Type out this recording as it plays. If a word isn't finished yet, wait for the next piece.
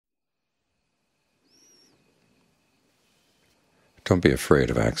Don't be afraid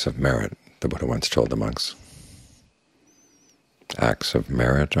of acts of merit, the Buddha once told the monks. Acts of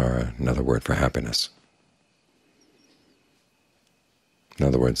merit are another word for happiness. In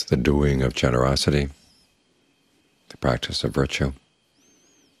other words, the doing of generosity, the practice of virtue,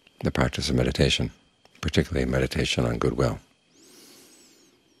 the practice of meditation, particularly meditation on goodwill.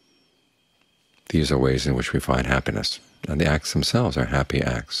 These are ways in which we find happiness, and the acts themselves are happy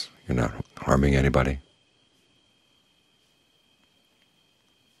acts. You're not harming anybody,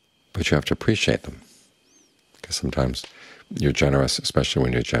 but you have to appreciate them, because sometimes you're generous, especially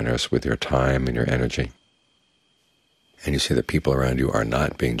when you're generous with your time and your energy, and you see that people around you are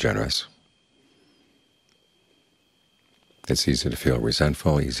not being generous. It's easy to feel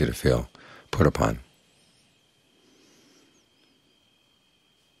resentful, easy to feel put upon.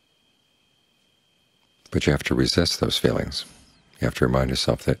 But you have to resist those feelings. You have to remind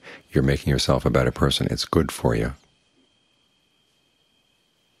yourself that you're making yourself a better person. It's good for you.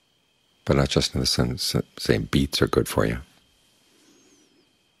 But not just in the sense that, say, beets are good for you.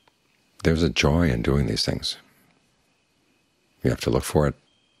 There's a joy in doing these things. You have to look for it,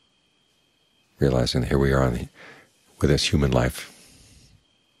 realizing that here we are with this human life,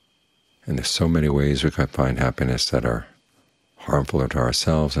 and there's so many ways we can find happiness that are harmful to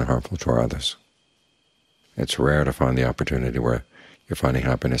ourselves and harmful to our others. It's rare to find the opportunity where you're finding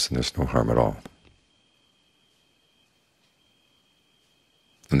happiness and there's no harm at all.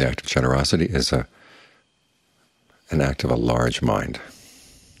 And the act of generosity is an act of a large mind.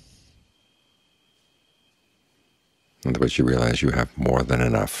 In other words, you realize you have more than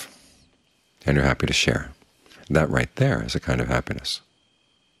enough, and you're happy to share. That right there is a kind of happiness.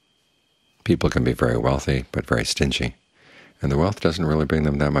 People can be very wealthy but very stingy, and the wealth doesn't really bring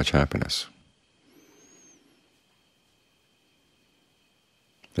them that much happiness.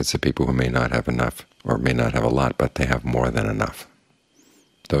 It's the people who may not have enough, or may not have a lot, but they have more than enough.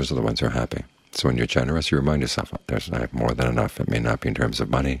 Those are the ones who are happy. So when you're generous, you remind yourself, I have more than enough. It may not be in terms of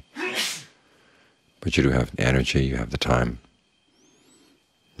money, but you do have the energy, you have the time.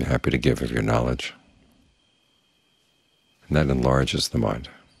 You're happy to give of your knowledge. And that enlarges the mind.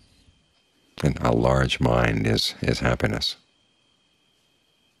 And a large mind is happiness.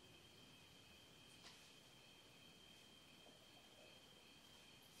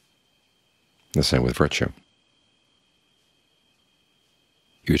 The same with virtue.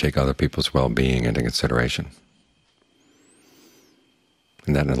 You take other people's well-being into consideration,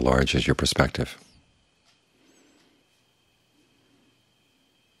 and that enlarges your perspective.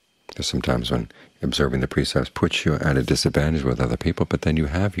 There's sometimes when observing the precepts puts you at a disadvantage with other people, but then you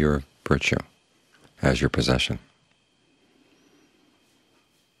have your virtue as your possession.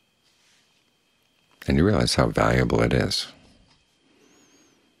 And you realize how valuable it is.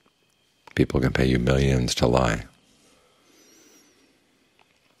 People can pay you millions to lie.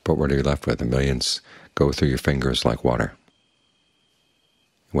 But what are you left with? The millions go through your fingers like water.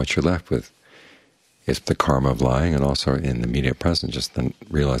 What you're left with is the karma of lying, and also in the immediate present, just the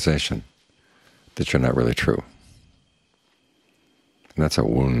realization that you're not really true. And that's a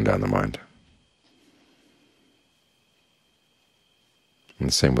wound on the mind. And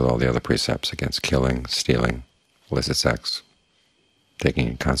the same with all the other precepts against killing, stealing, illicit sex, taking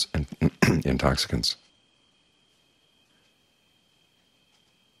intoxicants.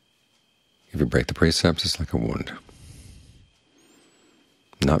 If you break the precepts, it's like a wound.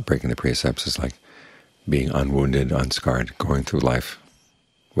 Not breaking the precepts is like being unwounded, unscarred, going through life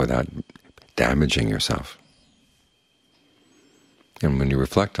without damaging yourself. And when you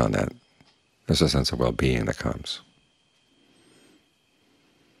reflect on that, there's a sense of well-being that comes.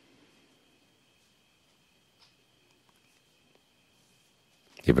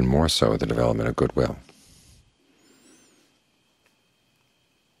 Even more so, the development of goodwill.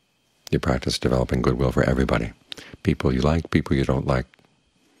 You practice developing goodwill for everybody. People you like, people you don't like,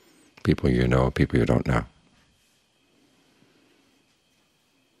 people you know, people you don't know.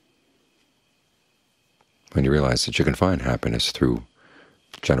 When you realize that you can find happiness through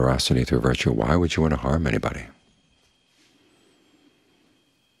generosity, through virtue, why would you want to harm anybody?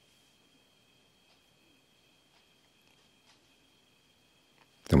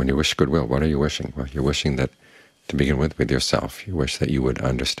 And when you wish goodwill, what are you wishing? Well, you're wishing that, to begin with yourself, you wish that you would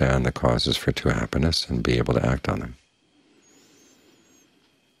understand the causes for true happiness and be able to act on them.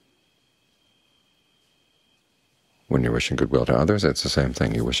 When you're wishing goodwill to others, it's the same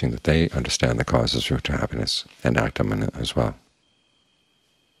thing. You're wishing that they understand the causes for true happiness and act on it as well.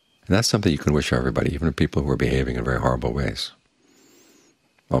 And that's something you can wish for everybody, even people who are behaving in very horrible ways.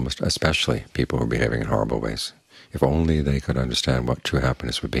 Almost especially people who are behaving in horrible ways. If only they could understand what true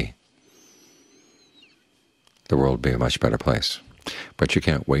happiness would be, the world would be a much better place. But you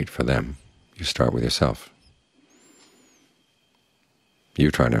can't wait for them. You start with yourself. You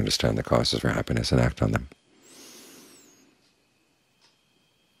try to understand the causes for happiness and act on them.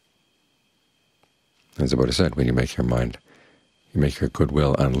 As the Buddha said, when you make your mind, you make your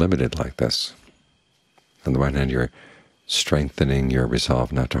goodwill unlimited like this. On the one hand, you're strengthening your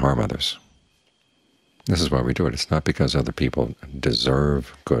resolve not to harm others. This is why we do it. It's not because other people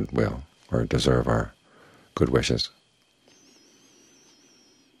deserve goodwill or deserve our good wishes.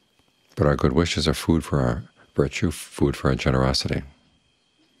 But our good wishes are food for our virtue, food for our generosity.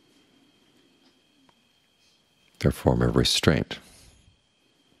 They're a form of restraint.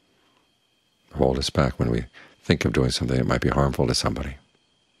 Hold us back when we think of doing something that might be harmful to somebody.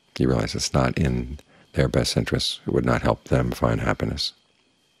 You realize it's not in their best interests. It would not help them find happiness.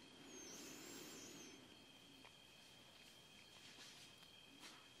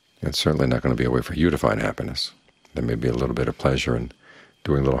 It's certainly not going to be a way for you to find happiness. There may be a little bit of pleasure in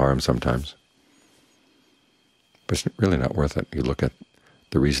doing a little harm sometimes, but it's really not worth it. You look at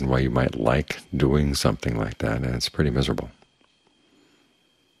the reason why you might like doing something like that, and it's pretty miserable.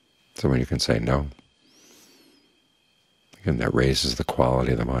 So when you can say no, again, that raises the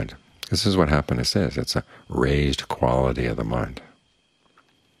quality of the mind. This is what happiness is. It's a raised quality of the mind.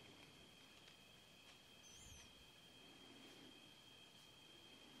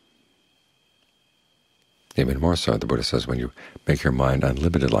 Even more so, the Buddha says, when you make your mind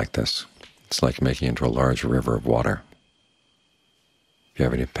unlimited like this, it's like making it into a large river of water. If you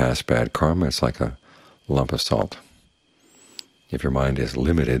have any past bad karma, it's like a lump of salt. If your mind is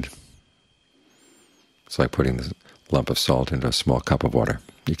limited, it's like putting this lump of salt into a small cup of water.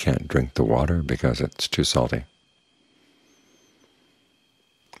 You can't drink the water because it's too salty.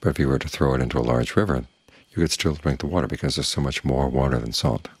 But if you were to throw it into a large river, you could still drink the water because there's so much more water than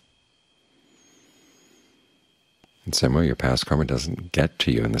salt. In the same way, your past karma doesn't get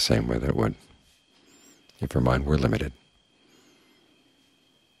to you in the same way that it would if your mind were limited.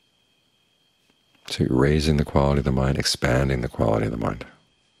 So you're raising the quality of the mind, expanding the quality of the mind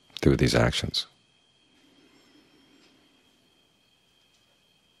through these actions.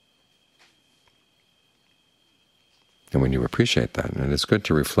 And when you appreciate that, and it's good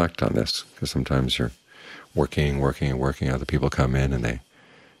to reflect on this, because sometimes you're working, other people come in and they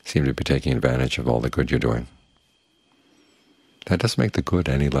seem to be taking advantage of all the good you're doing. That doesn't make the good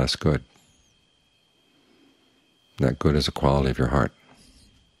any less good. That good is a quality of your heart.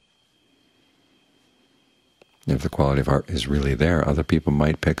 And if the quality of heart is really there, other people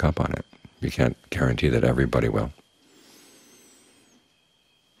might pick up on it. You can't guarantee that everybody will.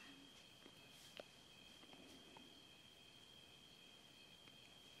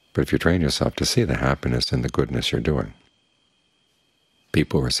 But if you train yourself to see the happiness and the goodness you're doing,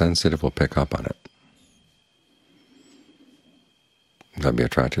 people who are sensitive will pick up on it. They'll be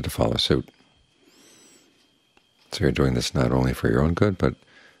attracted to follow suit. So you're doing this not only for your own good, but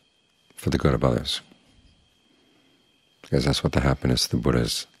for the good of others. Because that's what the happiness the Buddha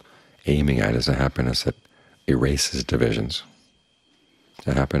is aiming at, is a happiness that erases divisions,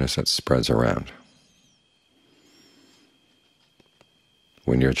 a happiness that spreads around.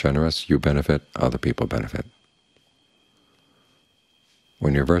 When you're generous, you benefit, other people benefit.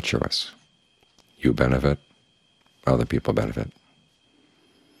 When you're virtuous, you benefit, other people benefit.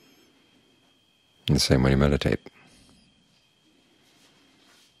 And the same when you meditate.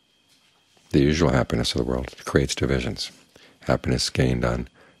 The usual happiness of the world creates divisions. Happiness gained on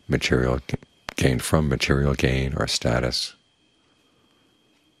gained from material gain or status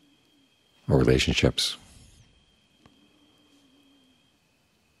or relationships.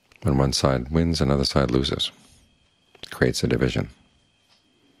 When one side wins, another side loses. It creates a division.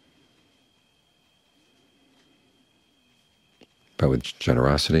 But with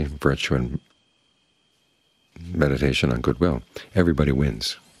generosity, virtue, and meditation on goodwill, everybody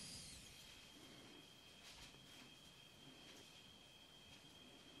wins.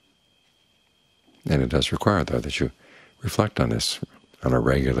 And it does require, though, that you reflect on this on a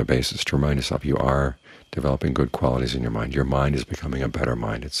regular basis to remind yourself you are developing good qualities in your mind. Your mind is becoming a better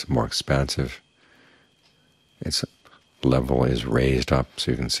mind. It's more expansive. Its level is raised up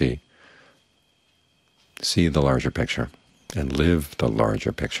so you can see the larger picture and live the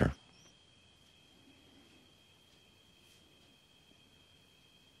larger picture.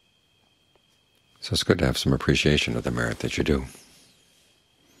 So it's good to have some appreciation of the merit that you do,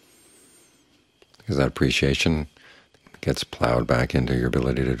 because that appreciation gets plowed back into your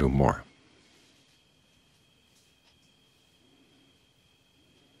ability to do more.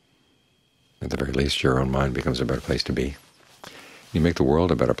 At the very least, your own mind becomes a better place to be. You make the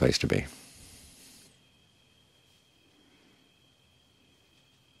world a better place to be.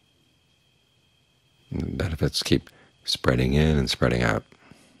 let's keep spreading in and spreading out.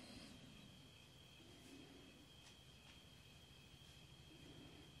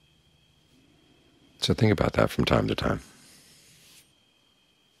 So think about that from time to time.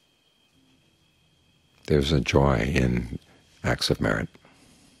 There's a joy in acts of merit.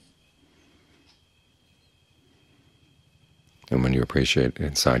 And when you appreciate it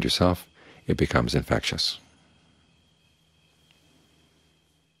inside yourself, it becomes infectious.